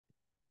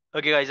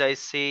Okay, guys, I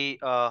see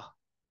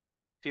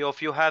few of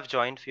you have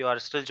joined, few are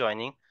still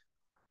joining.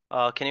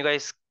 Can you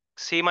guys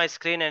see my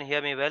screen and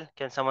hear me well?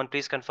 Can someone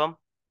please confirm?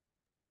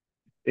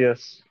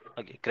 Yes.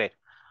 Okay, great.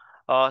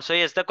 So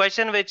yes, the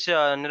question which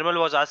Nirmal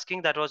was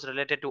asking, that was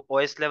related to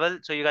OS level.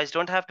 So you guys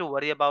don't have to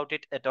worry about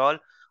it at all.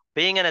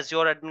 Being an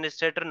Azure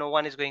administrator, no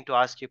one is going to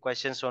ask you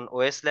questions on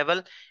OS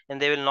level,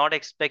 and they will not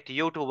expect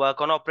you to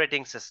work on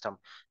operating system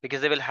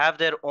because they will have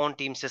their own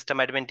team, system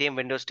admin team,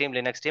 Windows team,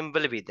 Linux team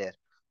will be there.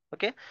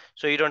 Okay,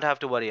 so you don't have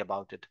to worry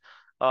about it.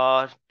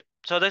 Uh,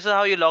 so this is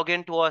how you log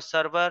into a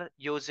server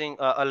using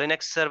a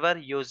Linux server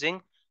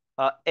using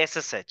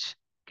SSH.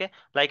 Okay,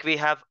 like we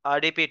have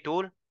RDP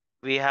tool,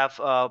 we have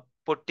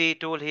putty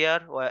tool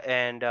here,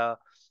 and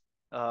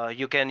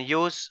you can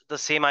use the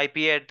same IP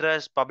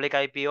address, public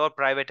IP or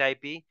private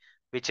IP,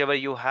 whichever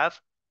you have.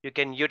 You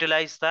can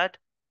utilize that.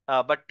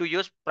 But to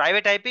use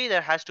private IP,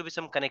 there has to be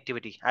some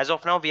connectivity. As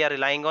of now, we are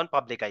relying on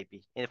public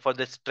IP for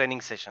this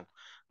training session.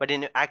 But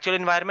in actual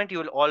environment, you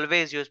will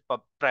always use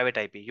private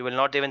IP. You will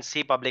not even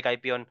see public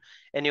IP on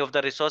any of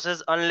the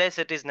resources unless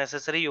it is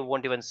necessary. You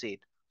won't even see it.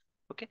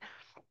 Okay.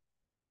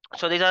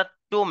 So these are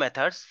two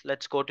methods.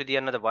 Let's go to the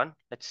another one.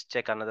 Let's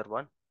check another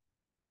one.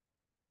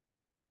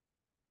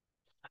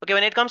 Okay,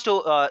 when it comes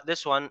to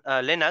this one,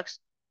 Linux,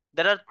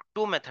 there are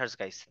two methods,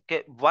 guys.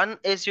 Okay, one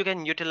is you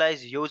can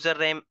utilize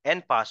username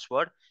and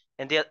password,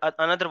 and the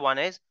another one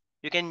is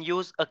you can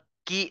use a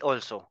key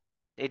also.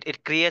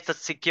 It creates a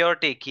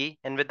security key,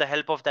 and with the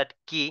help of that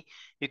key,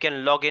 you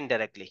can log in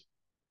directly.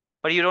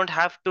 But you don't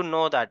have to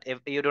know that. If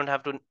you don't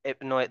have to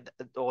know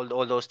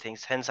all those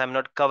things. Hence, I'm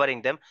not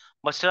covering them.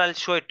 But still, I'll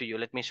show it to you.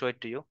 Let me show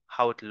it to you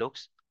how it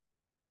looks.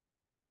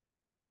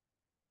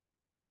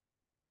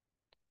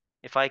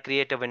 If I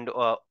create a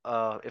window,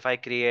 if I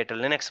create a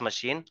Linux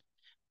machine,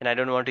 and I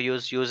don't want to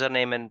use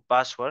username and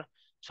password.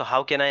 So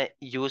how can I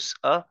use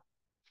a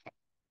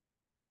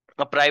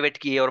private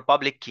key or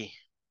public key?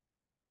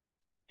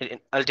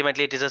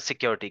 Ultimately, it is a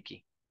security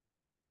key.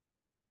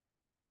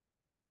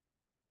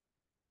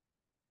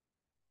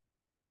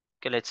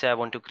 Okay, let's say I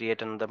want to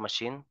create another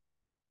machine.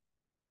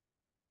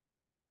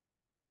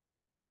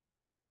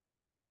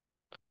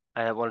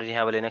 I have already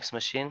have a Linux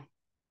machine.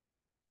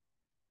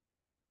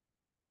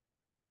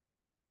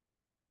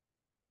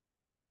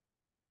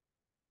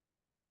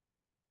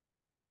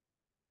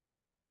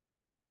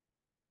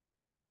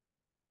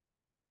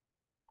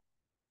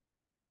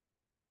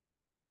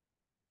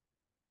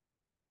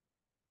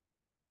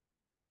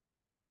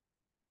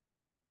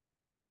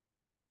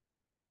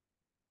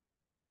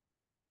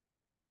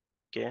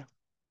 Okay.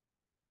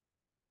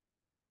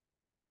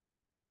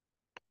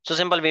 So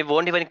simple, we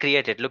won't even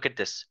create it. Look at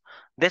this.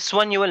 This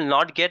one you will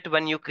not get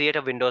when you create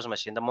a Windows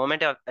machine. The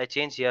moment I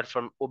change here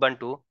from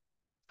Ubuntu,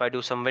 if I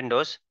do some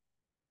Windows,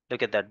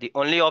 look at that. The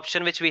only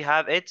option which we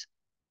have is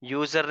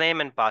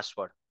username and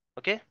password.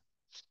 Okay.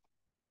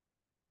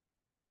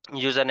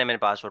 Username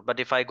and password. But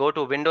if I go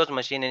to Windows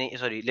machine, any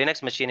sorry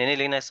Linux machine, any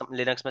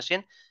Linux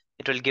machine,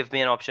 it will give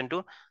me an option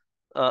to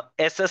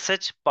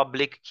SSH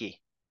public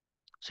key.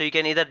 So you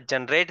can either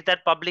generate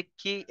that public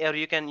key, or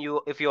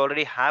you if you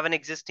already have an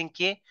existing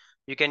key,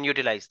 you can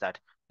utilize that.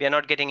 We are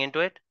not getting into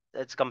it.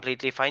 It's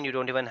completely fine. You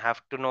don't even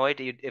have to know it.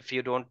 If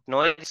you don't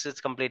know it,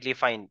 it's completely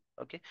fine.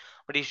 Okay,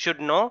 but you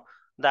should know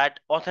that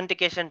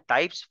authentication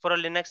types for a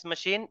Linux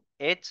machine,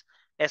 it's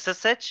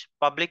SSH,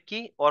 public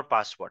key, or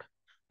password.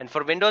 And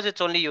for Windows,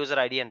 it's only user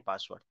ID and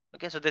password.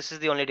 Okay, so this is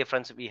the only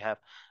difference we have.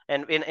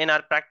 And in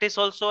our practice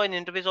also, in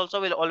interviews also,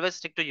 we'll always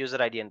stick to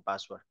user ID and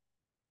password.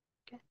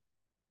 Okay,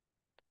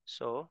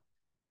 so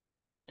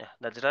yeah,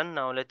 that's done.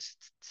 Now let's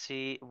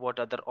see what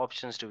other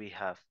options do we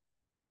have.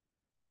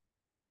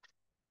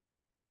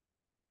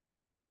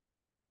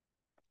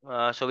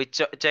 So we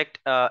checked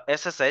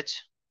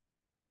SSH,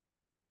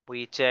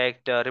 we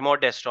checked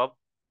remote desktop.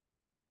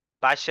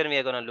 Passion, we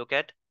are going to look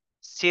at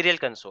serial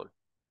console.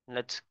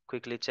 Let's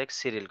quickly check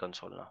serial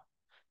console now.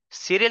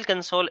 Serial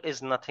console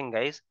is nothing,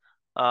 guys,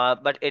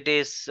 but it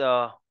is.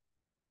 I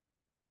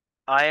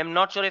am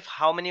not sure if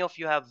how many of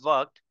you have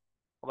worked,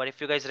 but if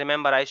you guys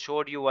remember, I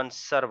showed you one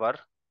server.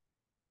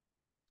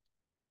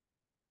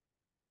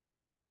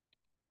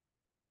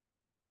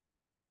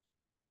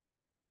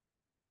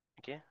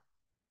 Okay,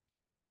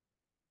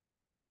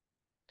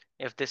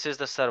 if this is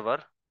the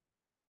server.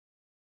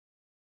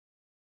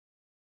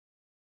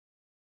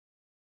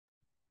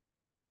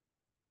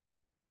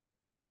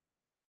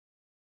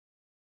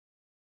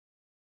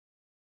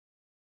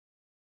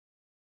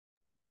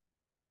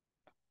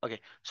 Okay,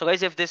 so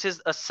guys, if this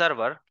is a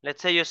server,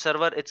 let's say your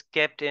server it's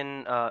kept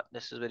in.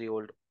 This is very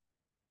old.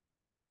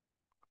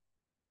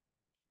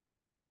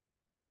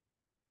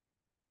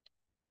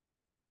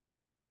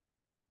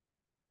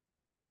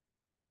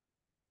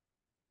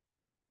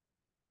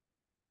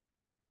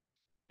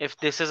 If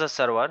this is a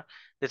server,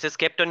 this is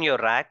kept on your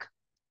rack.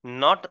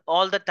 Not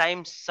all the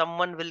time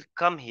someone will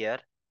come here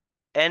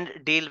and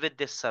deal with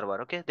this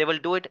server. Okay, they will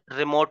do it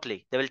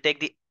remotely. They will take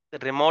the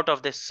remote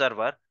of this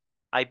server,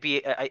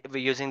 IP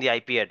using the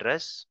IP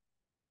address,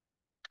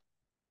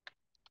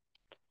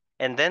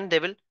 and then they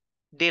will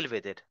deal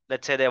with it.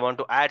 Let's say they want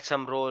to add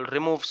some role,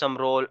 remove some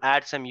role,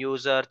 add some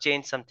user,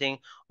 change something,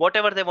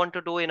 whatever they want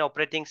to do in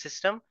operating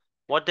system.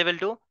 What they will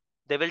do,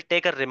 they will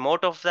take a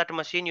remote of that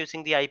machine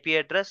using the IP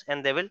address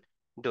and they will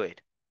do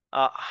it.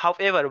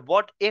 However,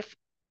 what if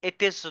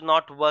it is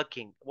not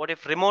working? What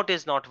if remote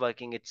is not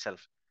working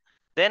itself?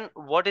 Then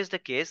what is the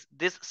case?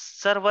 This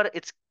server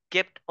it's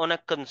kept on a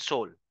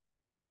console.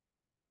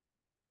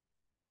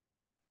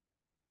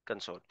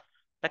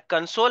 The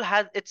console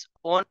has its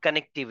own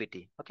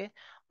connectivity. Okay,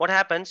 what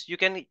happens, you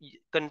can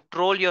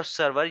control your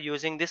server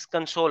using this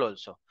console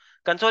also.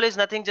 Console is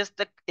nothing, just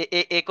the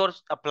एक और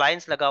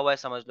appliance लगा हुआ है,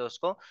 समझ लो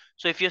उसको.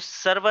 So if your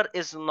server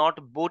is not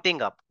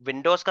booting up,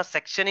 Windows का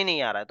section ही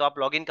नहीं आ रहा है, तो आप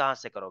login कहाँ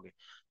से करोगे?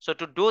 So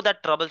to do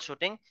that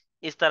troubleshooting,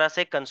 इस तरह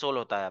से console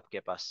होता है आपके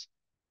पास.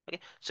 Okay,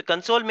 so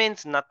console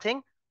means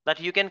nothing, that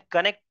you can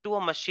connect to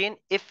a machine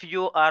if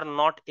you are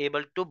not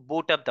able to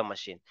boot up the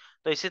machine.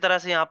 तो इसी तरह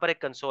से यहाँ पर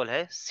एक कंसोल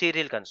है,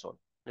 serial console.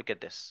 Look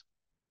at this.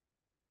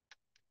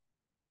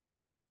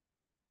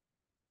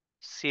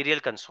 Serial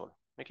console.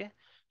 Okay.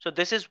 So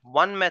this is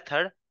one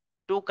method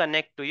to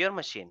connect to your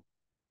machine.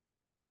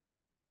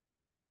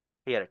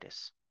 Here it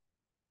is.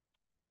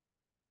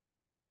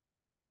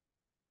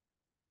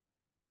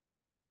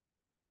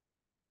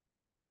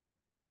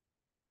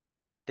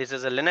 This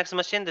is a Linux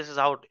machine. This is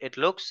how it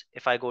looks.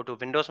 If I go to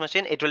Windows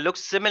machine, it will look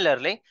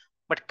similarly,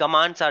 but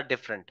commands are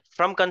different.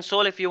 From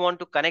console, if you want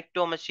to connect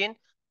to a machine,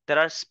 there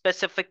are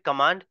specific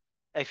command.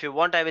 If you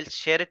want, I will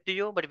share it to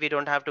you, but we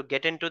don't have to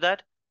get into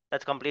that.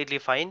 That's completely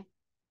fine.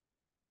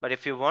 But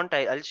if you want,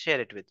 I'll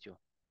share it with you.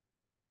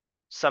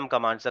 Some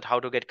commands that how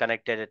to get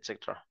connected,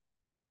 etc.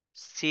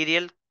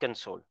 Serial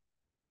console.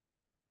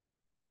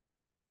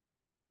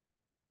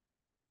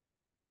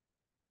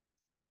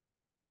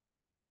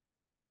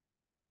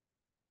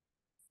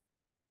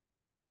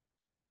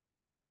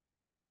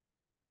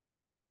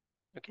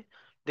 Okay,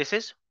 this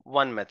is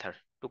one method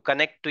to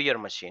connect to your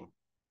machine.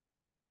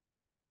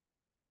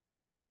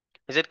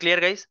 Is it clear,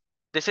 guys?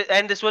 This is,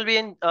 and this will be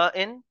in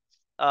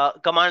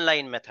command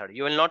line method.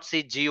 You will not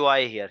see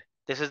GUI here.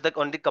 This is the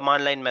only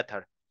command line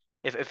method.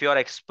 If you are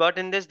expert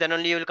in this, then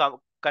only you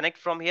will connect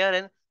from here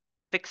and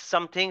fix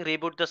something,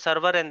 reboot the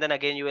server, and then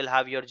again you will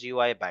have your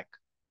GUI back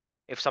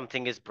if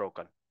something is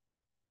broken.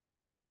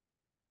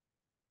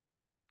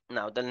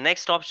 Now the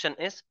next option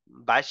is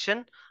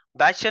Bastion.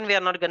 Bastion we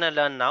are not gonna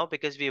learn now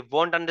because we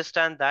won't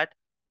understand that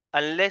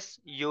unless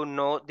you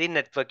know the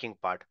networking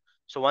part.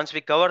 So once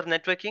we cover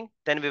networking,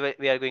 then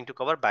we are going to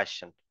cover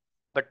Bastion.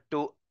 But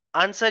to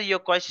answer your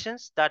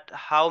questions, that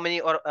how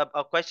many, or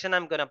a question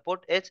I'm gonna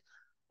put is,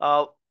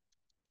 uh,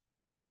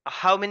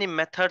 how many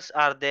methods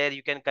are there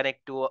you can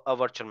connect to a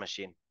virtual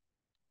machine?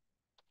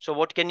 So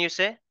what can you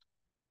say?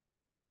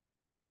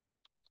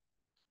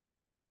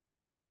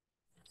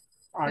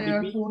 There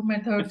are four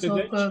methods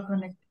of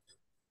connect.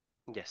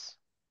 Yes.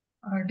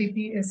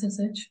 RDP,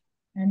 SSH,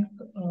 and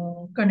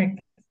connect.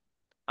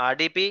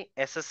 RDP,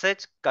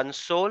 SSH,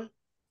 console,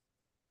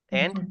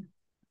 and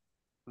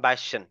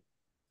Bastion.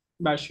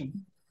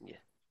 Bastion. Yeah.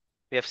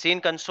 We have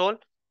seen console.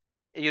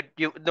 You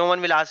no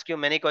one will ask you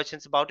many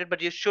questions about it,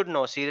 but you should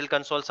know serial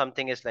console,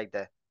 something is like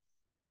that.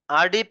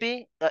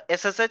 RDP,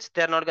 SSH,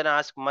 they're not going to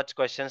ask much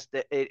questions.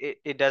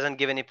 It doesn't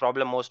give any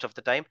problem most of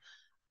the time.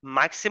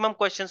 Maximum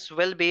questions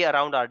will be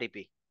around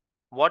RDP.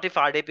 What if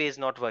RDP is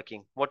not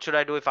working? What should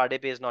I do if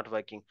RDP is not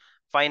working?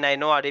 Fine, I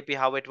know RDP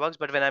how it works,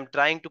 but when I'm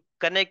trying to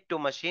connect to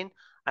machine,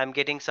 I'm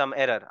getting some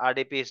error.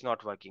 RDP is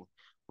not working.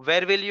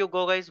 Where will you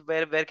go, guys?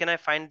 Where can I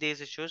find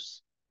these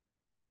issues?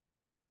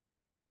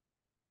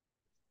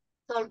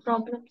 Solve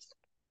problems.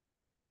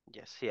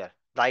 Yes, here.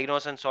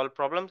 Diagnose and solve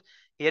problems.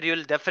 Here you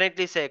will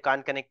definitely say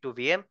can't connect to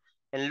VM,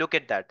 and look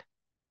at that.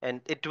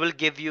 And it will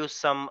give you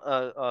some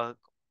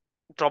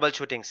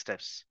troubleshooting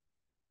steps.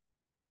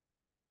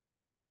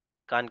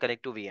 Can't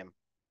connect to VM.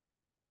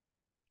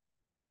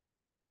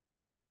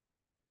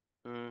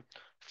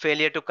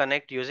 Failure to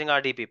connect using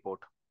RDP port.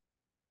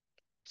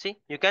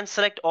 See, you can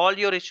select all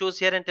your issues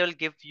here and it will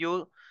give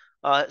you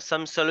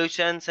some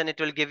solutions, and it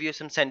will give you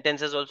some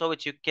sentences also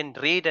which you can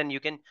read and you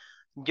can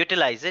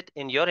utilize it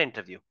in your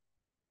interview.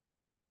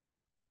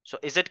 So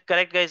is it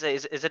correct, guys?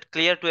 Is it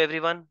clear to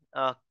everyone?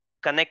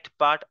 Connect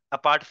part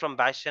apart from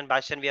Bastion.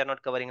 Bastion we are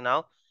not covering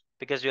now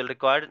because you'll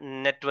require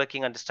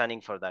networking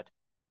understanding for that.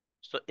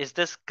 So is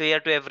this clear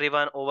to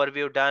everyone?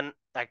 Overview done,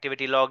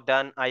 activity log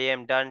done,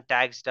 IAM done,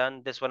 tags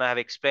done. This one I have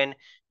explained.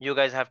 You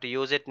guys have to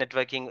use it.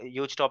 Networking,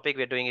 huge topic.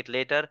 We're doing it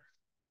later.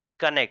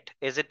 Connect.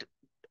 Is it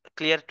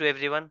clear to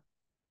everyone?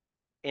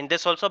 In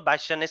this also,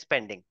 Bastion is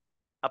pending.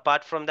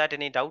 Apart from that,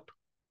 any doubt?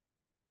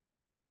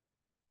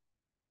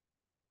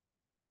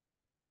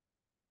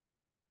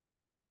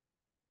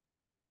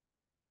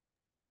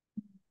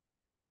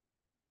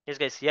 Yes,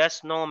 guys.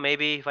 Yes, no,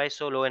 maybe. Why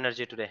so low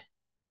energy today?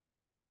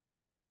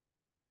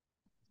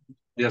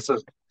 Yes, sir.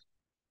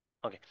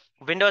 Okay.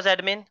 Windows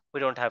admin, we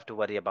don't have to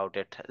worry about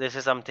it. This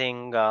is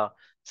something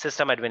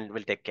system admin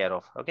will take care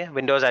of. Okay.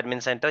 Windows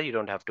admin center, you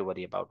don't have to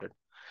worry about it.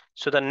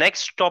 So the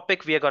next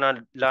topic we are going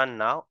to learn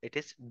now, it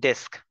is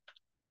disk.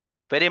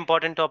 Very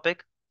important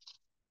topic.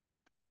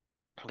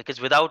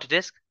 because without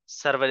disk,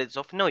 server is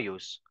of no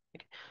use.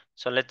 Okay.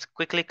 So let's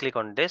quickly click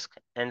on disk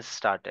and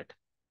start it.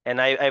 And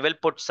I will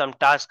put some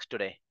task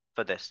today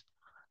for this.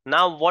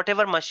 Now,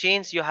 whatever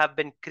machines you have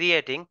been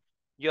creating,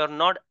 you're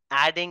not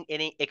adding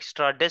any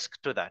extra disk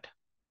to that.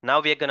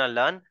 Now we are going to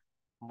learn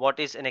what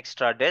is an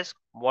extra disk,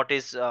 what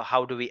is,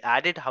 how do we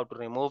add it, how to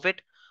remove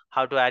it,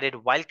 how to add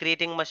it while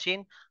creating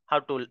machine, how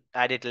to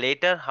add it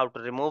later, how to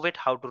remove it,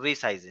 how to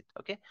resize it.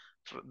 Okay.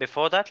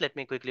 Before that, let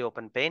me quickly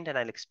open Paint and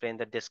I'll explain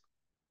the disk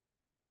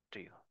to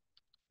you.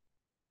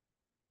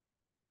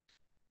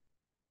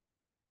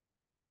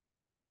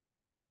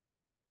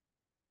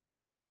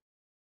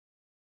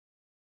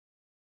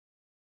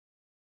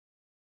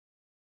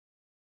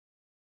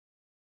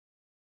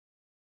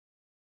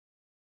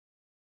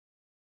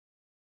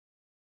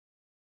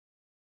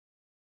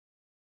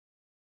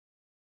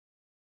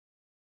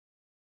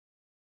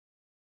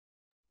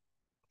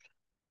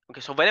 Okay,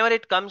 so whenever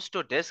it comes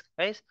to disk,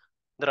 guys,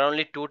 there are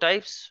only two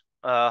types,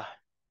 OS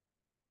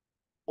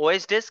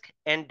disk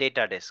and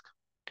data disk.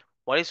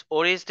 What is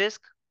OS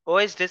disk?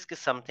 OS disk is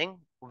something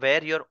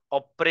where your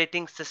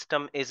operating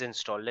system is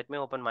installed. Let me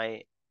open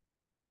my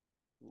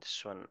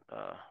this one.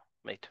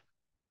 Wait,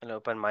 I'll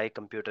open my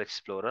Computer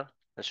Explorer.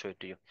 I'll show it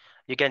to you.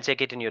 You can check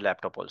it in your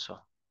laptop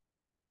also.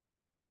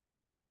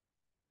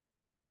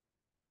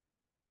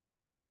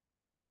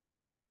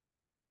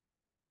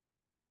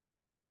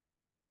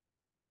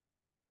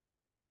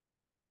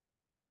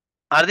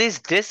 Are these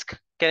disk?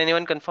 Can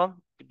anyone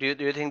confirm? Do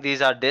you think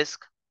these are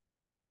disk?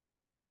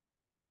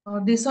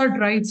 These are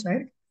drives,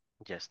 right?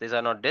 Yes, these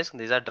are not disk.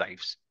 These are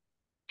drives.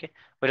 Okay,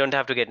 we don't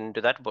have to get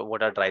into that, but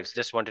what are drives?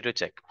 Just wanted to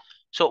check.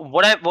 So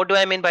what do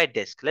I mean by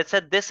disk? Let's say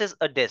this is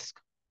a disk.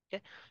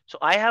 Okay, so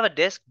I have a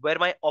disk where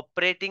my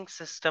operating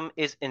system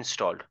is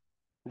installed.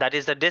 That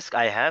is the disk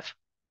I have,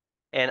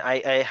 and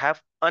I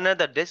have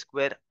another disk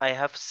where I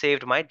have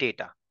saved my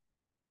data.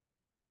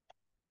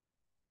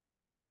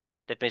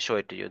 Let me show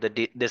it to you, the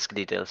disk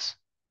details.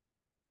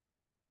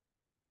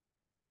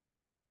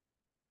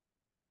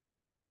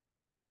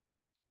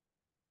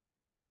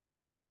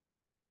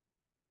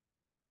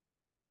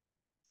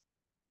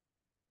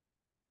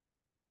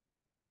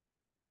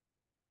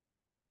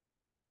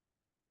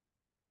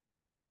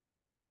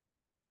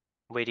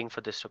 Waiting for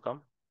this to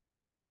come.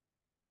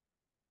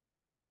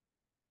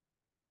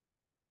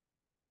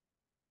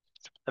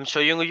 I'm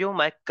showing you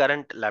my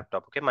current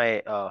laptop. Okay,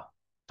 my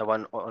the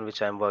one on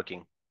which I'm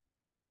working.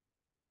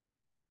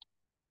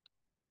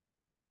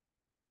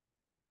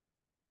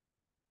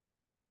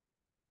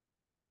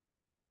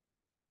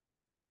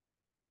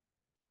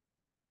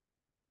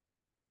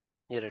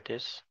 Here it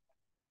is.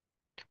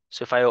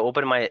 So if I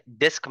open my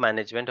disk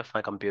management of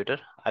my computer,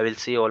 I will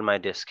see all my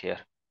disk here.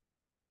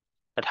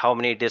 That how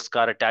many disks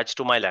are attached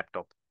to my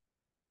laptop.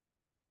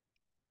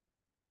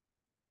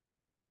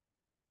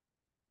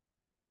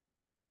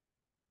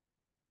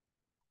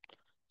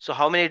 So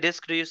how many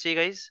disks do you see,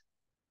 guys?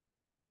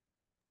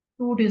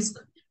 2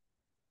 disk.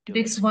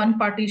 Disk 1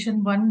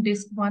 partition 1,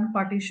 disk 1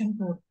 partition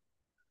 4.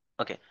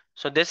 Okay,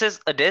 so this is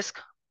a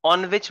disk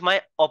on which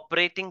my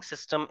operating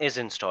system is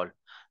installed.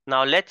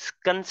 Now let's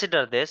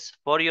consider this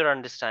for your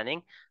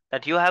understanding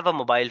that you have a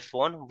mobile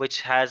phone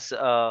which has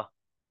a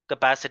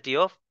capacity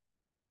of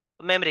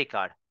memory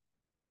card.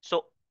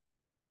 So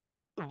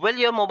will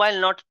your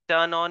mobile not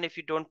turn on if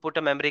you don't put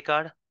a memory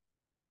card?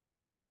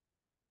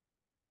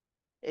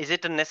 Is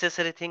it a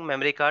necessary thing,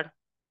 memory card?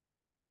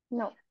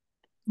 No.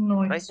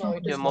 No, Right? it's not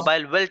Your necessary.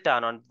 mobile will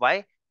turn on.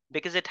 Why?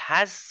 Because it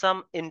has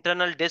some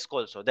internal disk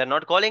also. They're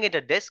not calling it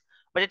a disk,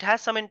 but it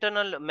has some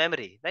internal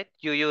memory, right?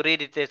 You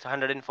read it as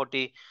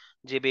 140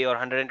 GB or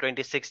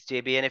 126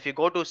 GB, and if you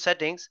go to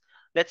settings,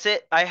 let's say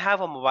I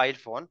have a mobile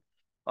phone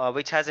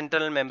which has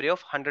internal memory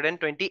of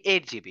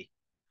 128 GB.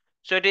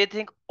 So do you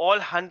think all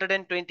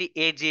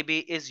 128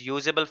 GB is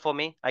usable for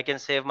me? I can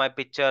save my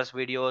pictures,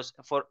 videos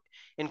for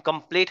in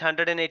complete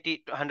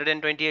 180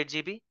 128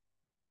 GB?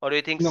 Or do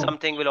you think No,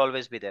 something will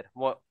always be there?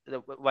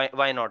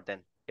 Why not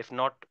then? If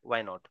not,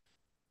 why not?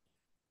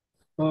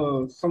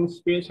 some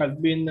space has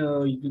been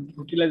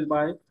utilized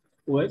by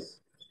OS.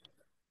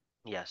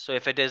 Yeah, so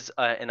if it is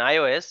in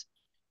iOS,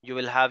 you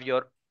will have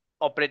your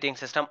operating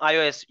system,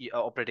 iOS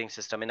operating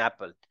system in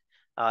Apple.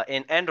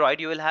 In Android,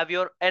 you will have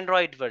your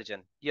Android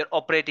version, your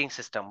operating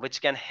system,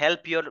 which can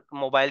help your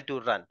mobile to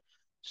run.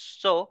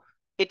 So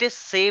it is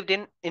saved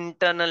in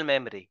internal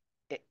memory.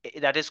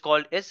 That is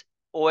called as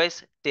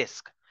OS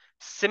disk.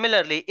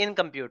 Similarly, in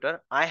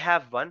computer, I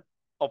have one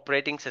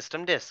operating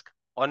system disk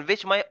on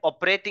which my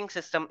operating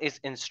system is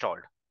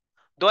installed.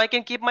 Though I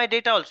can keep my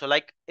data also,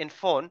 like in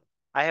phone,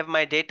 I have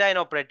my data and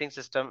operating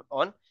system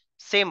on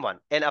same one.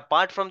 And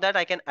apart from that,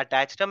 I can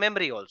attach the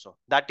memory also.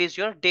 That is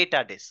your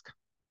data disk.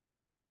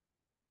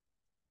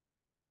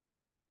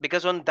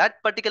 Because on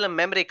that particular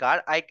memory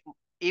card,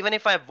 even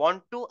if I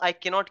want to, I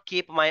cannot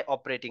keep my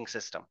operating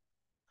system.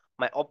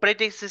 My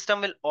operating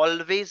system will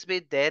always be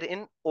there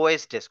in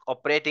OS disk,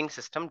 operating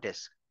system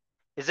disk.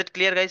 Is it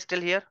clear, guys,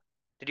 still here?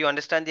 Did you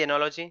understand the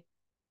analogy?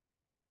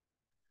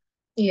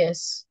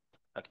 Yes.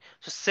 Okay.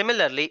 So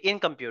similarly, in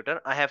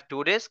computer, I have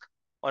two disks.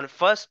 on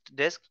first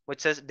disk,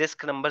 which says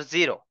disk number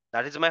 0.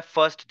 That is my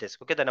first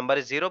disk. Okay, the number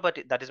is 0, but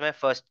that is my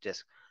first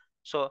disk.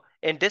 So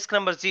in disk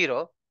number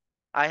 0,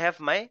 I have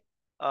my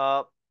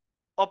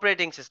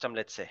operating system,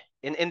 let's say.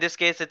 In this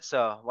case, it's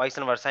vice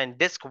versa. In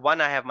disk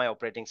 1, I have my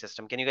operating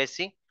system. Can you guys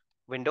see?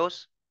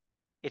 Windows.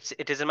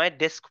 It is in my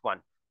disk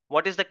 1.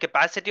 What is the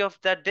capacity of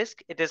that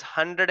disk? It is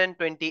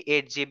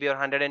 128 GB or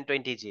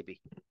 120 GB.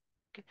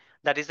 Okay,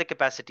 that is the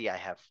capacity I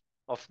have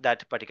of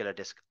that particular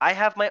disk. I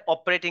have my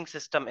operating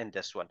system in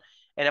this one,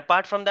 and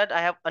apart from that,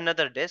 I have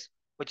another disk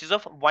which is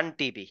of 1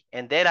 TB,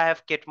 and there I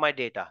have kept my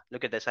data.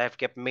 Look at this. I have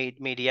kept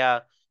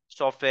media,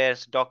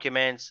 softwares,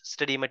 documents,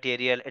 study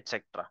material,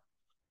 etc.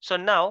 So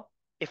now,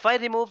 if I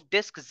remove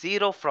disk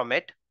 0 from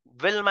it,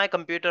 will my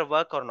computer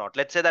work or not?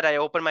 Let's say that I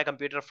open my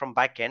computer from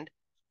back end,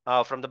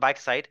 from the back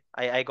side.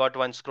 I got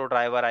one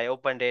screwdriver, I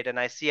opened it, and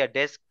I see a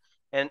disk.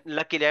 And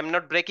luckily, I'm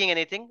not breaking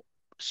anything.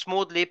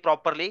 Smoothly,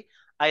 properly,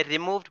 I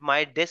removed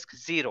my disk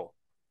 0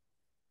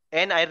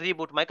 and I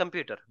reboot my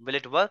computer. Will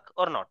it work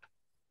or not?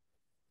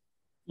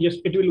 Yes,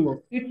 it will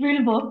work. It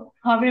will work.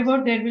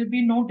 However, there will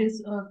be no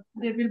disk.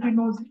 There will be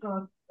no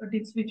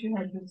disk which you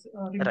have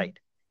removed. Right.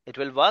 It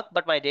will work,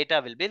 but my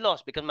data will be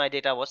lost because my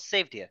data was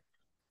saved here.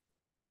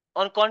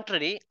 On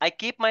contrary, I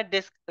keep my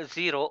disk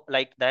 0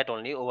 like that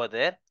only over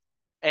there,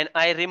 and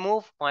I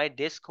remove my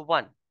disk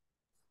 1.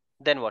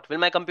 Then what? Will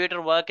my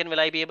computer work and will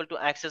I be able to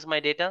access my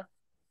data?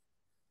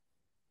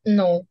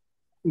 No,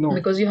 No.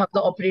 because you have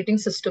the operating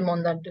system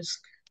on that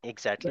disk.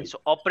 Exactly. Right. So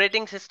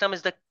operating system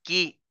is the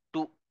key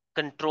to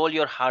control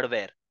your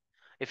hardware.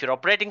 If your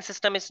operating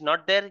system is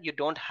not there, you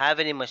don't have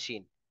any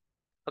machine.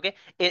 Okay.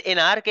 In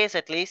our case,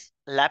 at least,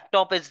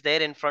 laptop is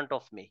there in front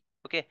of me.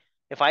 Okay.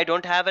 If I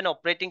don't have an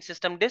operating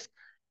system disk,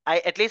 I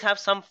at least have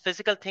some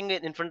physical thing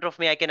in front of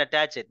me. I can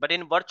attach it. But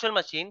in virtual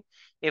machine,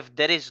 if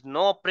there is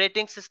no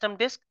operating system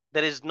disk,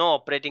 there is no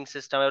operating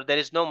system or there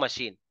is no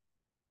machine.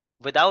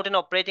 Without an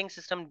operating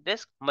system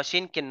disk,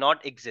 machine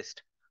cannot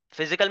exist.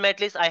 Physical, at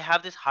least I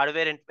have this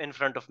hardware in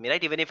front of me,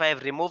 right? Even if I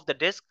have removed the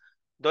disk,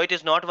 though it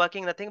is not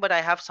working, nothing, but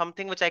I have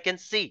something which I can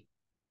see.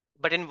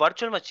 But in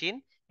virtual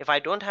machine, if I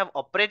don't have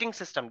operating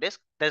system disk,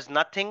 there's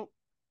nothing,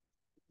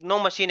 no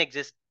machine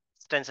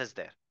existence is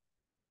there.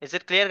 Is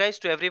it clear, guys,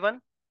 to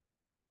everyone?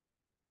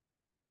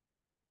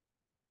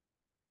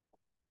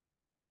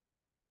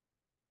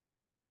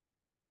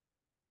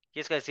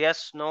 Yes, guys.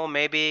 Yes, no,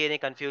 maybe, any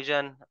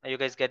confusion? Are you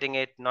guys getting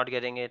it, not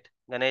getting it?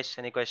 Ganesh,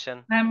 any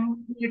question?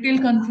 I'm little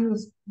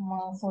confused.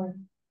 Sorry.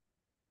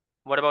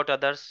 What about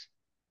others?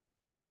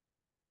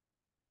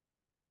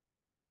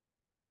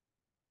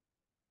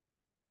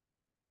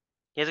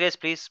 Yes, guys,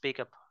 please speak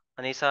up.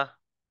 Anisa,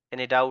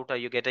 any doubt? Are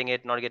you getting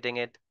it, not getting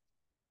it?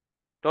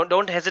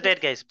 Don't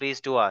hesitate, guys.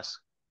 Please do ask.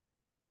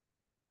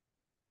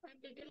 I'm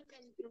little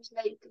confused,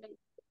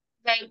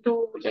 like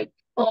to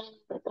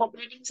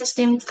operating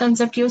system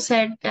concept you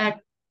said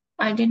that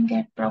I didn't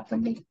get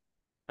properly.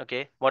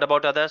 Okay. What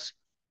about others?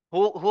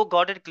 Who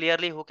got it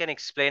clearly? Who can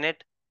explain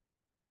it?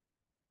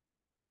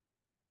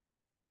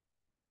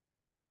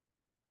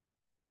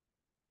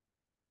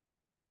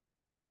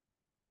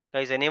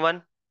 Guys,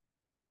 anyone?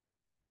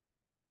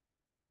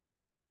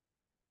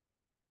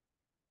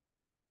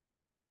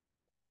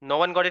 No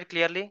one got it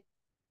clearly?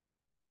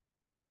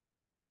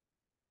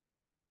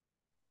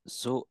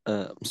 So,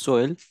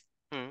 Soil,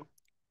 Hmm.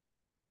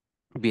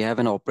 we have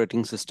an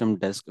operating system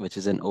disk, which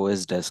is an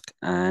OS disk,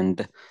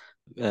 and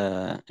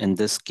in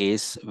this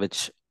case,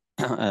 which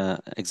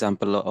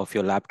example of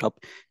your laptop,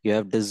 you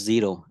have disk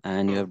 0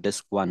 and you Hmm. have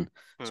disk 1.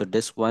 So Hmm.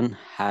 disk 1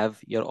 have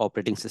your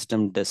operating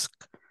system disk.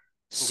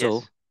 So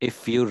Yes.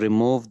 if you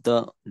remove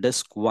the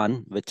disk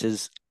 1, which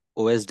is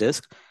OS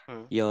disk,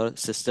 Hmm. your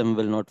system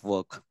will not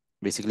work.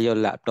 Basically, your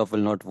laptop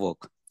will not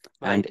work.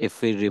 And Right.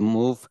 if we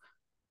remove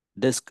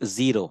disk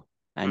 0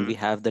 and Hmm. we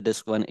have the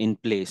disk 1 in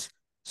place, Hmm.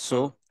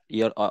 so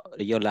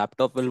your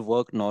laptop will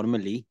work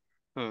normally.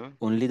 Hmm.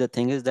 Only the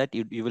thing is that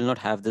you will not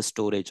have the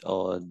storage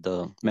or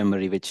the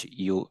memory which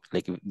you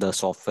like, the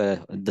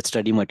software, the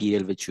study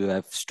material which you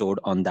have stored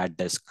on that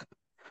disk.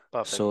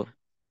 Perfect. So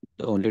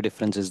the only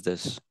difference is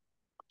this.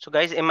 So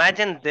guys,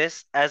 imagine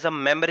this as a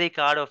memory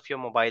card of your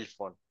mobile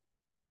phone,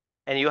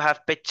 and you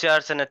have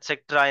pictures and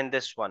etc. in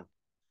this one.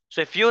 So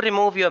if you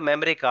remove your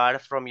memory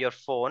card from your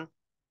phone,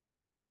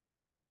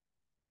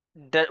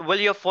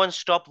 will your phone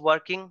stop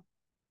working?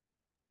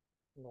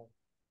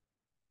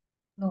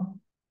 No.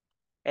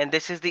 And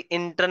this is the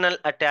internal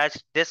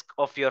attached disk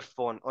of your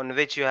phone on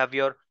which you have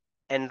your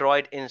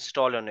Android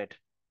installed on it.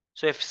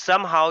 So if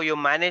somehow you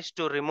manage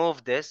to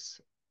remove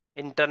this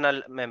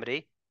internal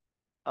memory,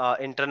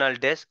 internal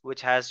disk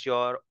which has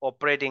your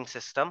operating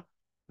system,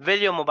 will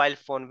your mobile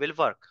phone will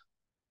work?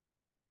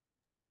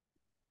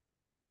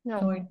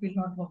 No, it will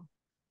not work.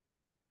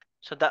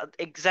 So that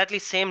exactly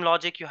same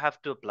logic you have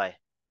to apply.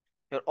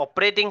 Your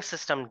operating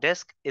system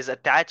disk is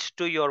attached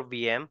to your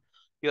VM.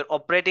 Your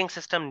operating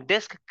system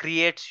disk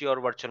creates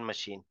your virtual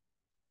machine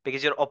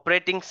because your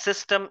operating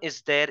system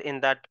is there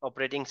in that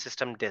operating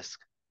system disk.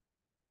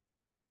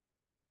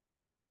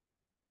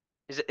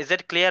 Is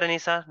it clear,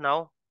 Anisa,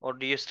 now, or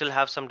do you still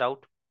have some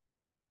doubt?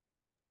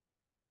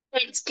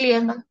 It's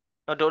clear now.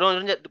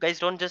 No, guys,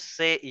 don't just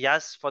say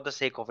yes for the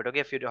sake of it. Okay,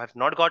 if you have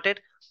not got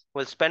it,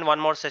 we'll spend one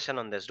more session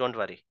on this. Don't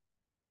worry.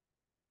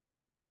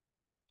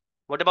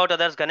 What about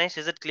others, Ganesh?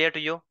 Is it clear to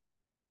you?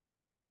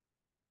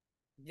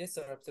 Yes,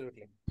 sir,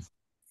 absolutely.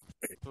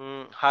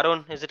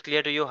 Harun, is it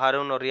clear to you?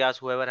 Harun or Riaz,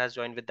 whoever has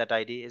joined with that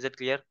ID, is it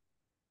clear?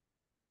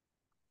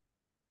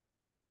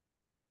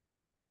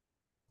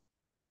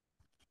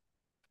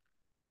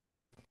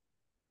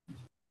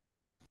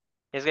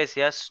 Yes, guys.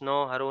 Yes,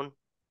 no, Harun.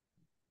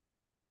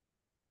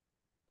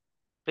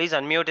 Please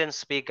unmute and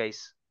speak,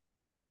 guys.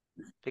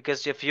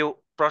 Because if you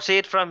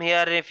proceed from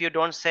here, if you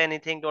don't say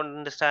anything, don't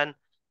understand,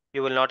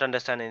 you will not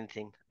understand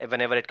anything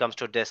whenever it comes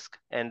to disk.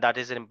 And that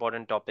is an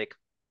important topic.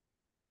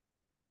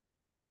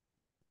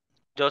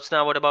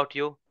 Jyotsna, what about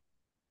you?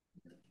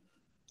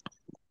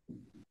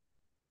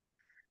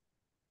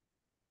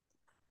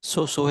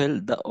 So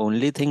Sohail, the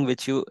only thing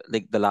which you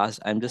like the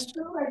last,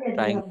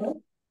 trying,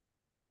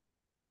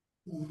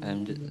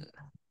 I'm just,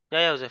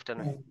 Yeah, Joseph, tell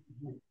me.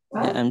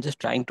 yeah, I'm just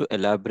trying to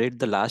elaborate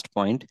the last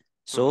point.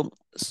 So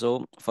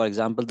for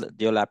example,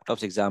 your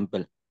laptop's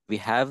example, we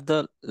have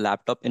the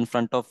laptop in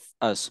front of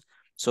us.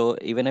 So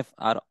even if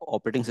our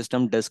operating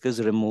system disk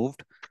is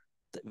removed,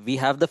 we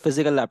have the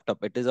physical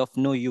laptop. It is of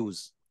no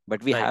use,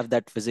 but we Right. have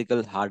that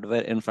physical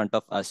hardware in front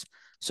of us.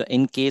 So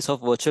in case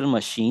of virtual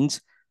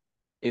machines,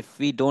 if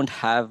we don't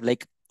have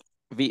like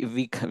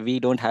we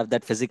don't have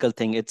that physical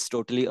thing, it's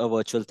totally a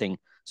virtual thing.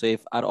 So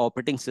if our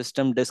operating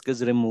system disk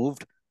is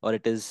removed or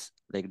it is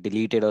like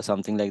deleted or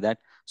something like that,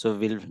 so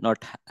we'll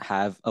not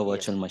have a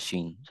virtual Yes.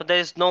 machine. So there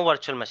is no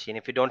virtual machine.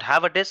 If you don't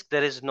have a disk,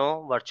 there is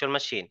no virtual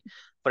machine.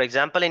 For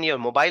example, in your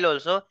mobile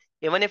also,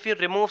 even if you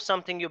remove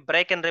something, you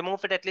break and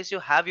remove it, at least you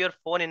have your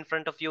phone in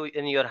front of you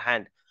in your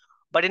hand.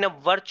 But in a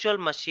virtual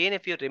machine,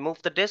 if you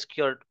remove the disk,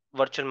 your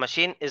virtual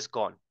machine is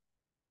gone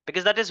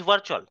because that is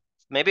virtual.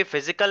 Maybe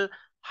physical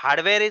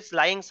hardware is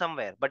lying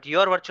somewhere, but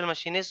your virtual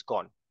machine is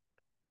gone.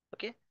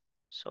 Okay.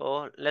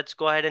 So let's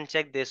go ahead and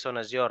check this on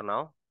Azure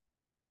now.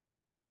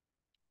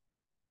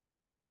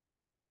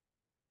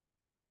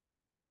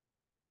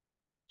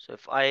 So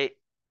if I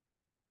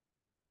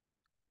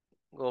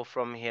go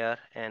from here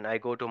and I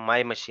go to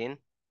my machine,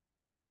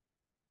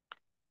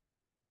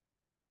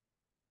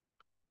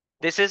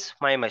 this is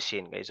my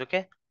machine, guys.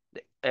 Okay.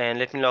 And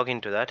let me log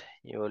into that.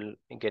 You will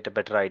get a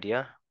better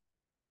idea.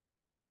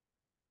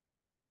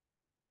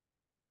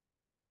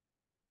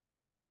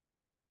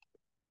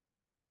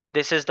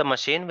 This is the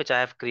machine which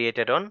I have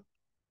created on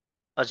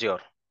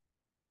Azure.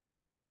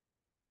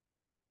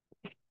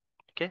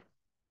 Okay.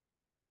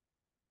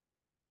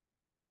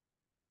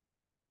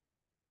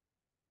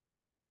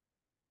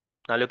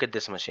 Now look at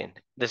this machine.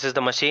 This is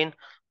the machine.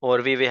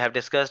 Overview we have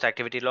discussed,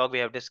 activity log we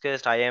have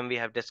discussed, IAM we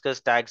have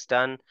discussed, tags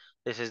done.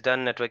 This is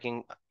done.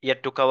 Networking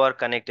yet to cover.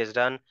 Connect is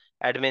done.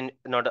 Admin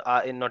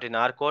not in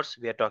our course.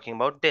 We are talking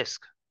about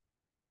disk.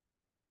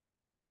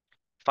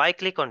 If I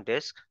click on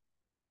disk,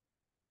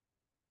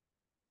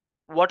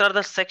 what are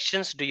the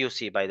sections do you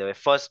see, by the way?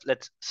 First,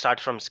 let's start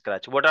from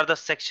scratch. What are the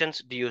sections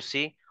do you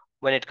see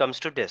when it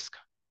comes to disk?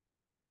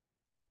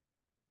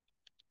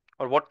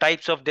 Or what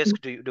types of disk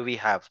do we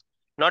have?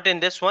 Not in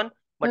this one,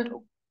 but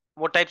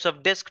what types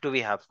of disk do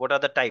we have? What are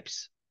the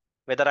types?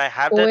 Whether I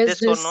have that OS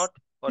disk or disk, not,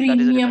 or that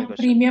is a different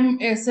question. premium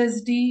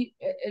SSD,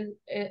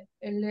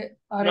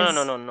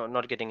 No,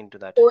 not getting into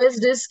that. OS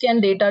disk and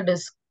data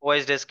disk.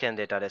 OS disk and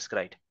data disk,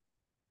 right?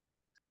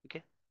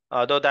 Okay.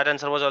 Though that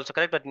answer was also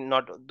correct, but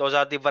not those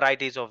are the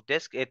varieties of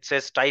disk. It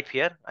says type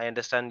here. I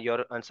understand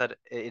your answer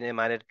in a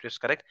manner is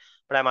correct,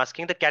 but I'm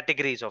asking the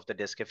categories of the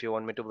disk if you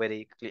want me to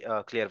very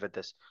clear with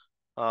this.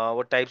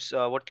 What types,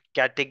 what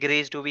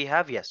categories do we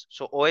have? Yes.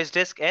 So OS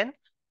disk and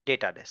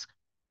data disk.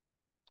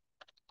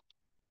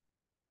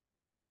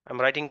 I'm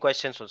writing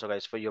questions also,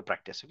 guys, for your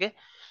practice. Okay.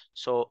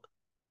 So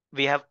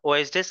we have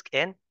OS disk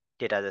and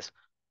data disk.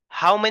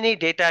 How many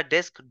data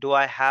disk do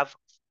I have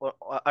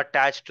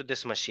attached to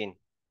this machine?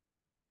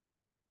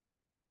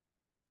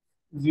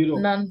 Zero.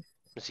 None.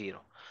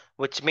 Zero.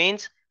 Which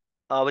means,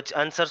 which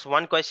answers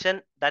one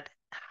question, that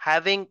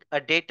having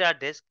a data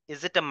disk,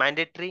 is it a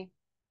mandatory?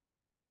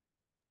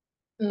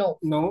 No,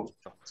 No.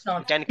 it's You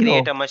not. can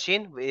create No. a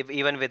machine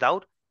even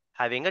without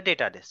having a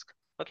data disk.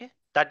 Okay.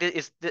 That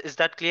is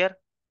that clear?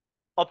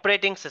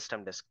 Operating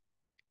system disk.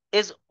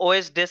 Is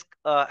OS disk,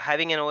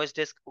 having an OS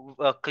disk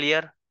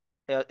clear?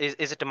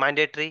 Is it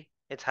mandatory?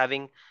 It's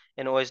having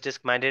an OS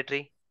disk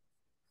mandatory?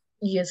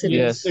 Yes, it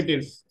Yes, is. Yes. it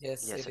is.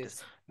 Yes, Yes, it it is.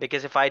 is.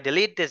 Because if I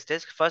delete this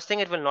disk, first thing,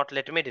 it will not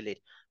let me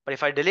delete. But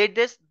if I delete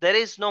this, there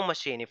is no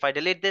machine. If I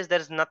delete this, there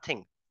is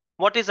nothing.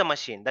 What is a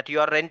machine? That you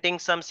are renting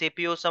some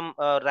CPU, some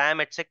RAM,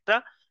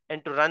 etc.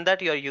 And to run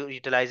that, you are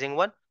utilizing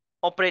one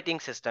operating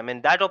system.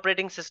 And that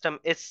operating system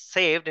is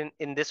saved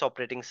in this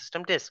operating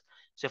system disk.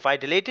 So if I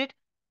delete it,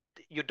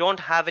 you don't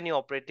have any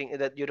operating,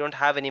 that you don't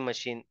have any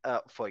machine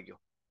for you.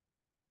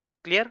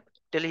 Clear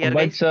till here,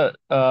 But guys? sir,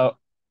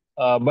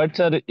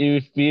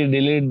 if we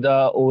delete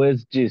the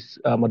OSGs,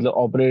 matlab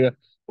operate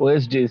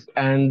OSGs,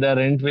 and the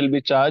rent will be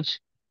charged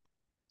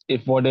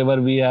if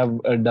whatever we have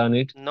done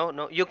it.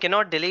 No, you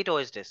cannot delete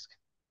OS disk.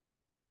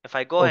 If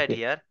I go ahead Okay.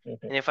 here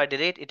and if I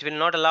delete, it will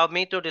not allow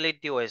me to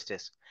delete the OS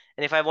disk.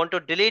 And if I want to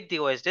delete the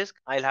OS disk,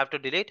 I'll have to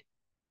delete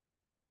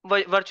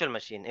virtual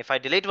machine. If I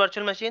delete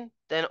virtual machine,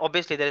 then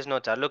obviously there is no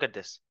charge. Look at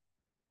this.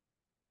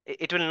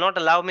 It will not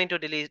allow me to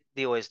delete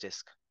the OS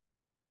disk.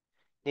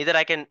 Neither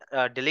I can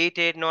delete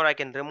it nor I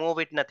can remove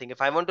it, nothing.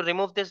 If I want to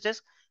remove this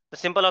disk, the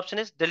simple option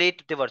is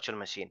delete the virtual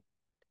machine,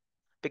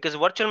 because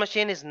virtual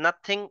machine is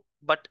nothing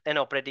but an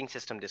operating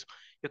system disk.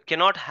 You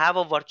cannot have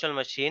a virtual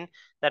machine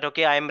that,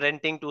 okay, I am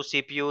renting two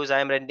CPUs, I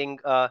am renting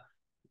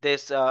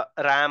this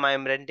RAM, I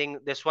am renting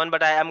this one,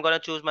 but I am going to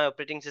choose my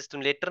operating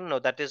system later. No,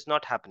 that is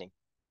not happening.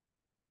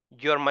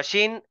 Your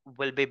machine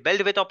will be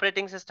built with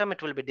operating system,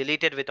 it will be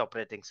deleted with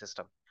operating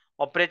system.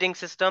 Operating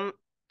system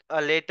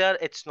later,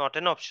 it's not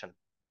an option.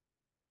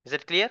 Is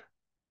it clear?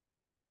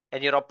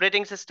 And your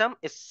operating system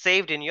is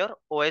saved in your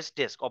OS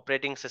disk,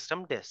 operating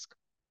system disk.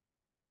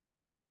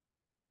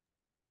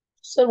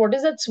 Sir, what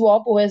is that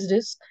swap OS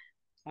disk?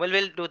 Well,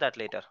 we'll do that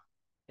later.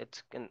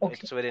 It's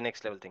Okay. very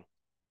next level thing.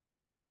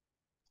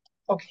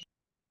 Okay.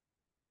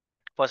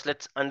 First,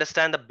 let's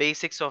understand the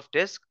basics of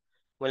disk.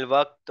 We'll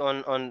work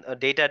on a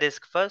data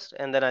disk first,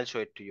 and then I'll show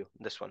it to you.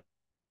 This one.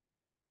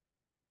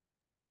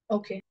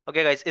 Okay.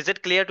 Okay, guys, is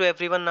it clear to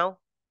everyone now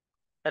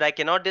that I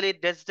cannot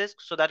delete this disk?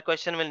 So that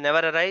question will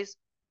never arise.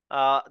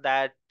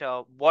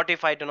 What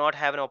if I do not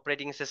have an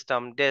operating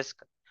system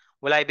disk?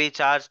 Will I be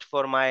charged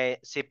for my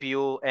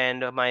CPU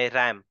and my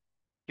RAM?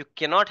 You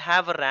cannot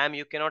have a RAM.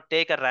 You cannot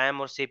take a RAM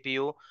or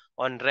CPU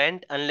on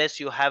rent unless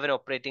you have an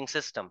operating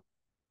system.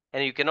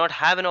 And you cannot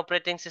have an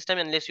operating system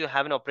unless you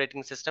have an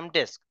operating system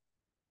disk.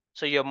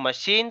 So your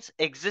machine's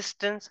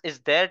existence is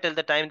there till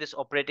the time this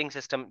operating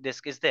system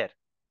disk is there.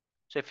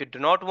 So if you do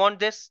not want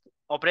this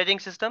operating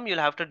system, you'll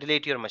have to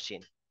delete your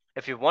machine.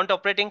 If you want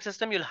operating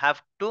system, you'll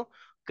have to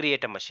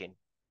create a machine.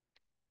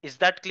 Is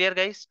that clear,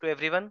 guys, to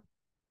everyone?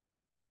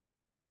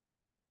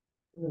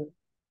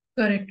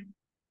 Correct.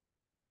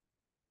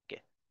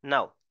 Okay.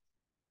 Now,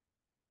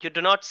 you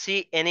do not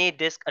see any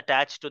disk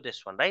attached to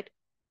this one, right?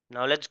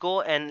 Now let's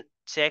go and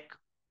check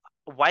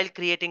while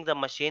creating the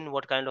machine,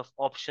 what kind of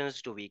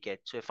options do we get?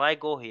 So if I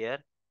go here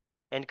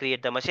and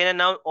create the machine, and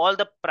now all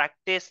the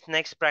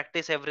next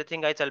practice,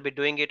 everything, guys, I'll be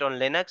doing it on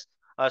Linux,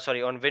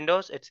 on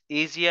Windows. It's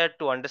easier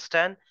to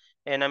understand,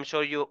 and I'm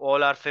sure you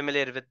all are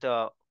familiar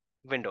with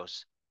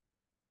Windows.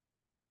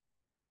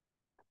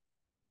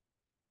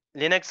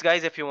 Linux,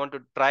 guys, if you want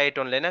to try it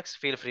on Linux,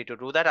 feel free to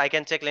do that. I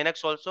can check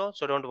Linux also,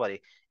 so don't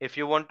worry. If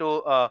you want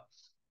to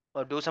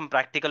do some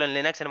practical on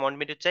Linux and want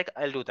me to check,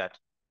 I'll do that.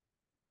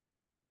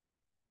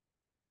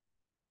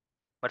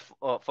 But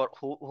for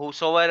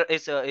whosoever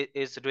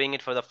is doing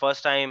it for the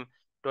first time,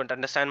 don't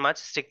understand much,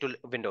 stick to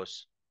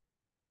Windows.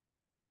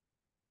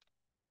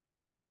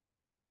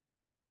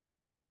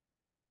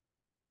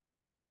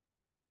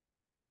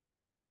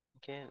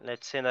 Okay,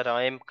 let's say that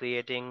I am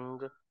creating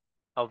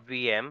a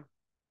VM.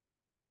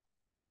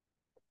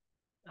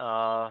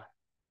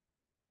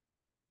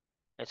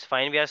 It's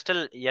fine. We are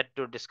still yet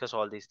to discuss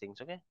all these things.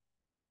 Okay.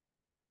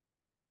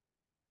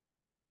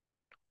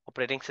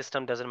 Operating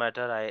system doesn't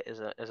matter.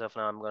 As of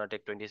now, I'm gonna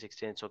take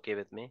 2016. It's okay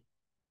with me.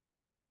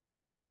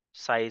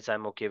 Size,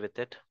 I'm okay with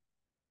it.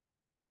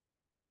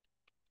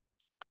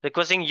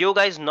 Requesting you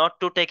guys not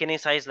to take any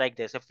size like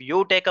this. If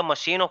you take a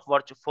machine of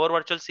four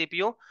virtual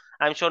CPU,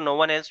 I'm sure no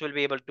one else will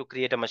be able to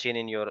create a machine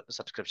in your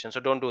subscription. So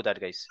don't do that,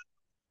 guys.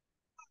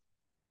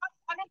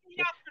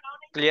 Okay.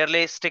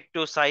 Clearly stick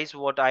to size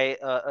what I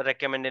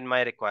recommend in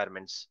my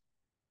requirements.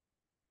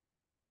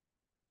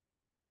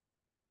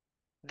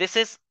 This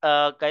is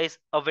guys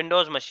a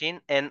Windows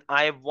machine and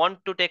I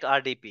want to take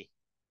RDP.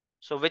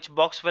 So which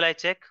box will I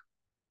check?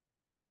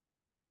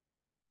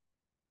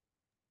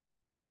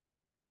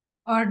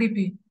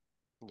 RDP.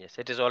 Yes,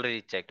 it is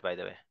already checked, by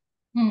the way.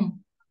 Hmm.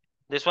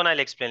 This one I'll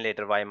explain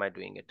later why am I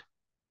doing it.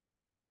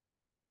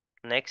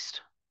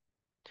 Next,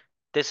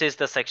 this is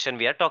the section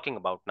we are talking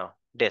about now,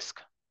 disk.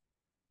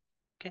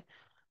 Okay.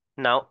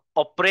 Now,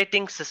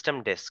 operating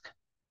system disk.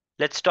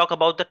 Let's talk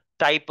about the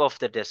type of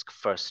the disk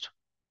first.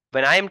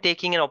 When I am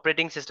taking an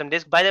operating system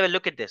disk, by the way,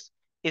 look at this.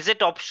 Is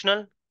it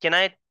optional? Can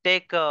I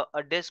take a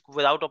disk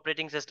without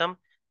operating system?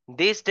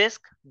 This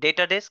disk,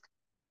 data disk,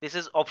 this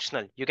is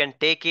optional. You can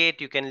take it,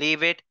 you can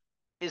leave it.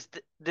 Is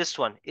this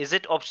one, is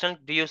it optional?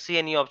 Do you see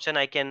any option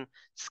I can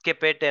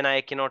skip it and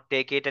I cannot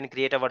take it and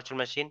create a virtual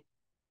machine?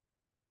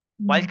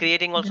 While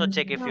creating also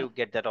check if you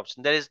get that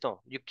option. There is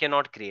no, you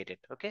cannot create it.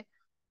 Okay.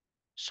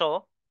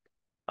 So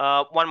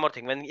one more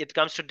thing, when it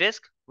comes to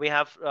disk, we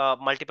have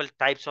multiple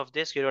types of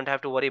disk. You don't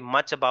have to worry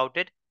much about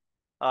it.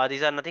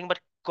 These are nothing but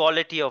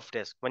quality of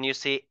disk. When you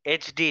say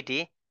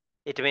HDD,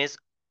 it means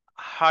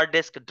hard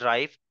disk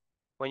drive.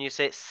 When you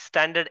say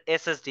standard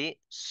SSD,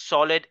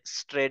 solid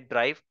state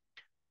drive.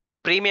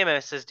 Premium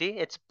SSD,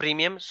 it's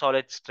premium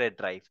solid state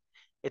drive.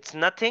 It's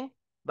nothing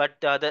but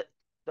the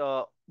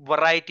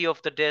variety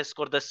of the disk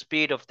or the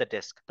speed of the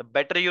disk. The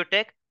better you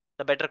take,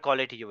 the better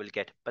quality you will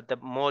get, but the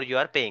more you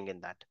are paying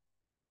in that.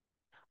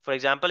 For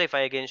example, if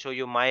I again show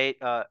you my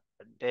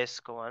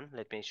disk one,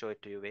 let me show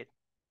it to you. Wait.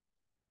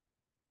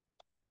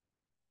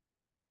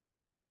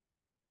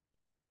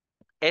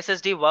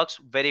 SSD works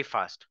very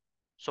fast.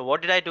 So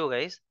what did I do,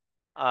 guys?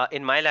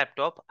 In my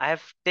laptop, I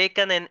have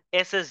taken an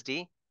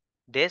SSD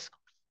disk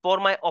for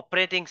my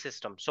operating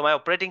system. So my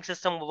operating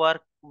system will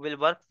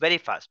work very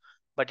fast,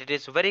 but it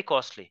is very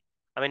costly.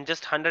 I mean,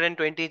 just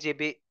 120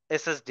 GB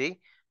SSD,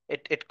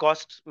 it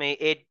costs me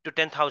 8 to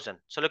 10,000.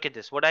 So look at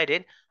this. What I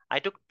did, I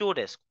took two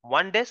disks.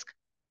 One disk,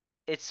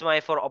 it's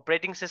my for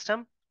operating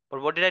system.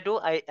 But what did I do?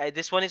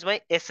 This one is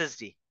my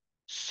SSD,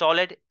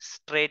 solid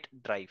straight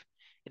drive.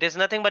 It is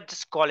nothing but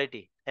just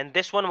quality. And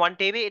this one 1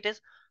 TB, it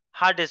is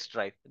hard disk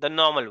drive, the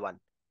normal one.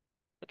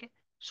 Okay.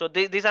 So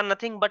these are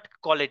nothing but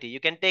quality. You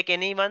can take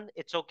any one,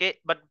 it's okay,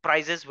 but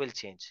prices will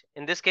change.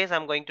 In this case,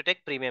 I'm going to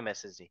take premium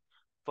SSD.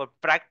 For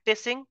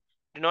practicing,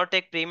 do not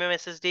take premium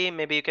SSD.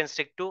 Maybe you can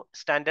stick to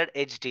standard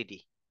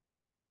HDD.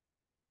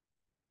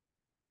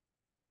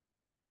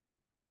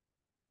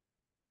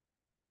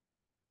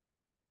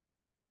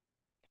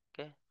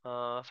 Okay,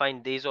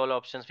 fine. These all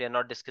options we are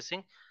not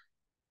discussing.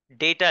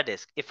 Data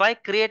disk. If I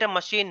create a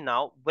machine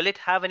now, will it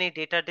have any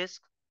data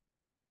disk?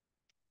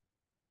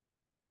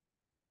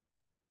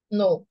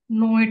 No.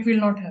 No, it will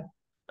not have.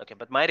 Okay,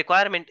 but my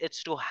requirement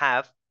is to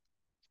have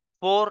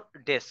 4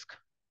 disk.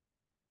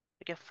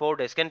 Okay, 4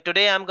 disk. And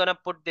today I'm gonna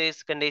put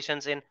these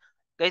conditions in.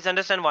 Guys,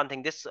 understand one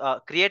thing. This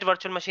create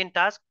virtual machine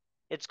task,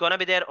 it's gonna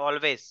be there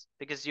always,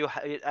 because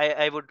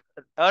I would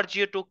urge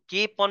you to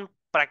keep on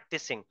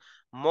practicing.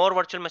 More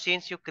virtual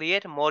machines you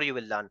create, more you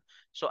will learn.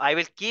 So I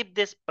will keep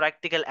this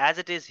practical as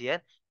it is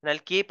here, and I'll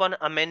keep on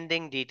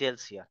amending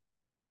details here.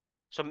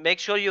 So make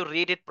sure you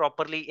read it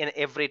properly in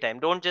every time.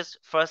 Don't just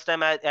first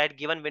time I had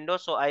given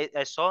Windows, so I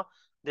saw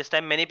this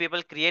time many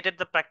people created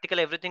the practical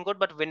everything good,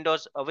 but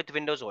Windows with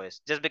Windows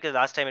OS, just because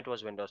last time it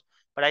was Windows,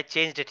 but I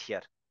changed it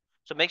here.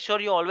 So make sure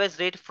you always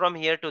read from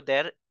here to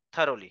there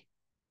thoroughly.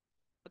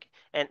 Okay,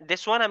 and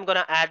this one I'm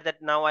gonna add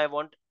that now I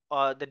want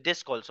the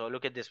disk also.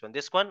 Look at this one.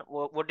 This one,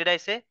 what did I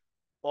say?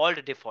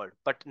 Alt default.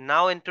 But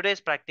now in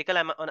today's practical,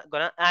 I'm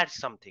gonna add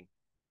something.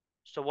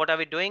 So what are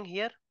we doing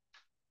here?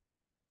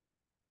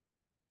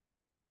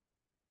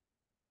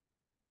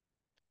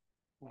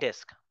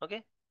 Disk.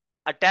 Okay,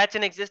 attach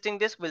an existing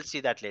disk, we'll see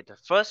that later.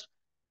 First,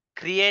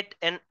 create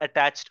and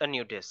attach a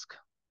new disk.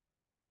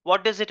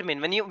 What does it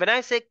mean when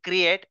I say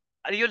create?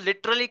 Are you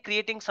literally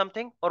creating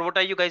something, or what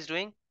are you guys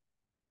doing?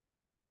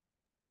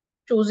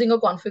 Choosing a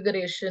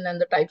configuration and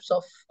the types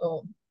of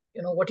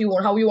what you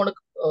want, how you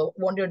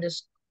want your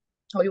disk,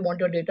 how you want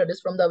your data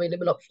disk from the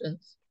available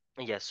options.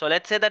 Yes, so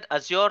let's say that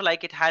Azure,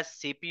 like it has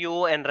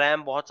CPU and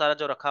RAM, बहुत सारा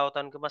जो रखा होता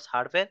है उनके पास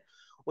hardware,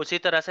 उसी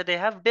तरह से they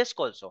have disk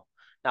also.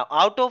 Now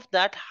out of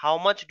that, how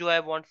much do I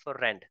want for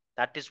rent?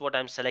 That is what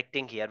I'm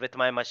selecting here with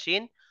my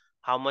machine.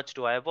 How much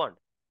do I want?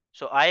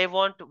 So I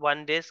want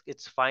one disk,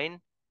 it's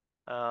fine.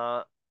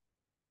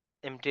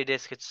 Empty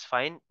disk, it's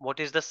fine.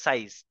 What is the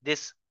size?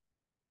 This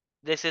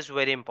is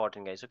very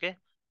important, guys. Okay,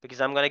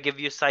 because I'm gonna give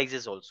you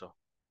sizes also.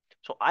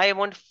 So I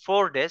want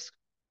 4 disks.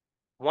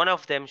 One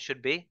of them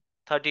should be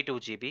 32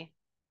 GB.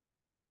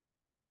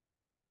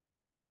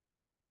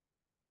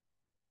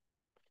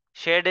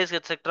 Share disk,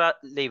 etc.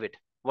 Leave it.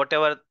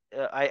 Whatever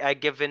I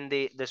give in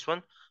this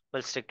one,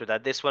 we'll stick to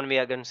that. This one we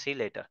are gonna see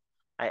later.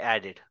 I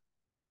added.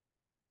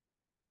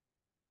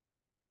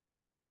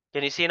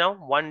 Can you see now?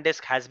 One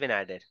disk has been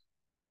added.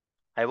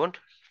 I want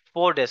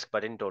 4 disks,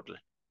 but in total.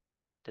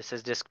 This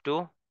is disk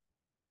 2.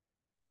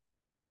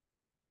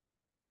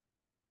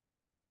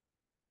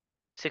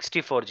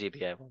 64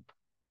 GB I want.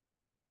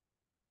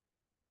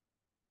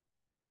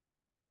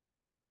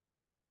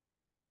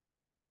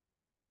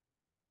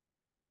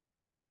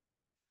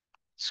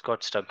 It's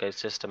got stuck,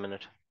 guys. Just a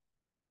minute.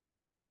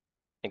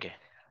 Okay.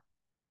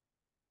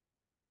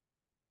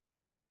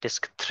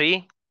 Disk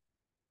 3,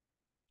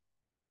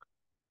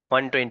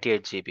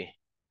 128 GB.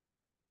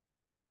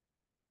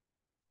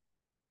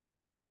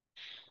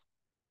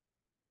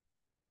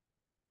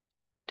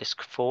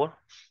 Disk 4,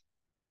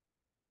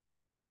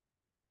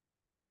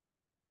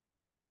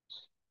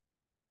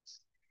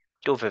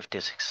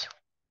 256.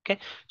 Okay,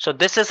 so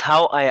this is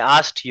how I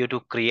asked you to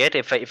create.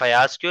 If I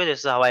ask you, this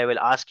is how I will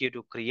ask you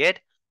to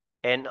create.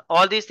 And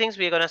all these things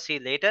we're gonna see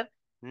later.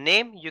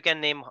 Name, you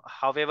can name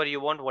however you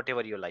want,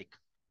 whatever you like.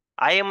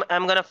 I'm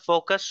gonna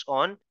focus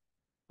on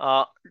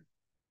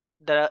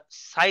the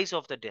size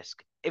of the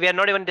disk. We are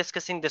not even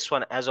discussing this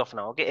one as of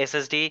now. Okay,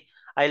 SSD,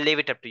 I'll leave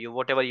it up to you,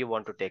 whatever you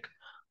want to take.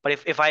 But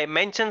if I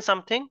mention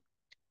something,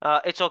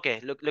 it's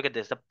okay. Look at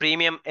this, the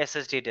premium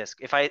SSD disk.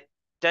 If I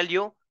tell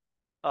you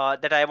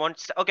that I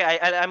want, okay,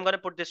 I'm gonna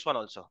put this one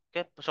also.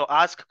 Okay, so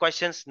ask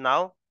questions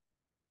now.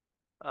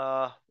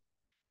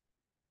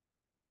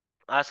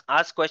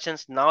 Ask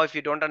questions now if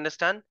you don't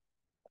understand,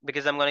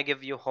 because I'm gonna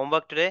give you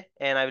homework today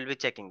and I will be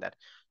checking that.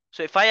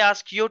 So if I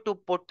ask you to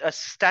put a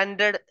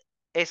standard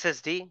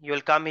SSD, you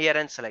will come here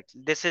and select.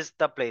 This is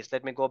the place.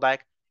 Let me go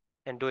back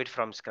and do it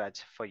from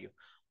scratch for you.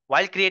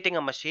 While creating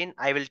a machine,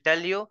 I will tell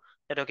you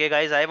that, okay,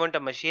 guys, I want a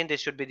machine.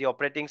 This should be the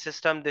operating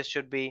system. This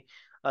should be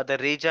the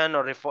region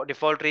or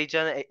default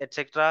region,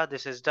 etc.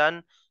 This is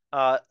done.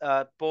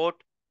 Port,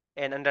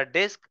 and under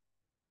disk,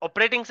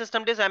 Operating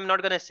system disk, I'm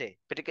not going to say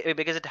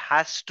because it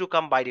has to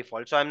come by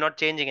default. So I'm not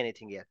changing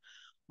anything here.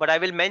 But I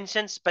will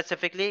mention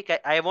specifically,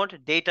 I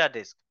want data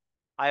disk.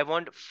 I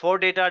want 4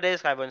 data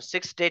disk, I want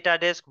 6 data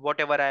disk,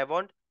 whatever I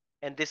want.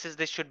 And this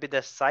should be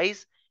the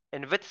size.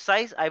 And with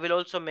size, I will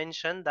also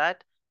mention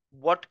that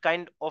what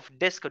kind of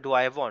disk do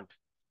I want.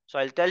 So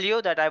I'll tell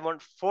you that I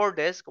want 4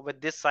 disk with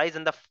this size,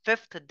 and the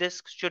 5th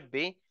disk should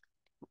be,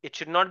 it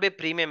should not be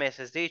premium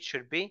SSD, it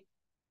should be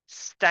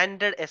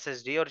standard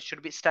SSD, or it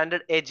should be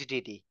standard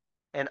HDD.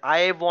 And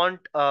I want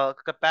a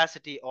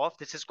capacity of,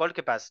 this is called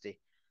capacity,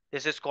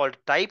 this is called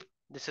type,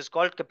 this is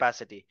called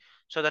capacity.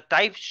 So the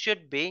type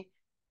should be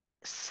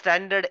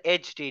standard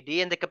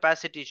HDD and the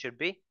capacity should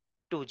be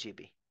 2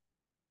 GB.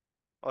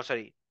 Oh,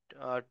 sorry,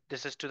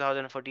 this is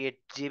 2048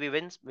 GB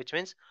wins, which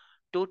means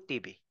 2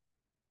 TB.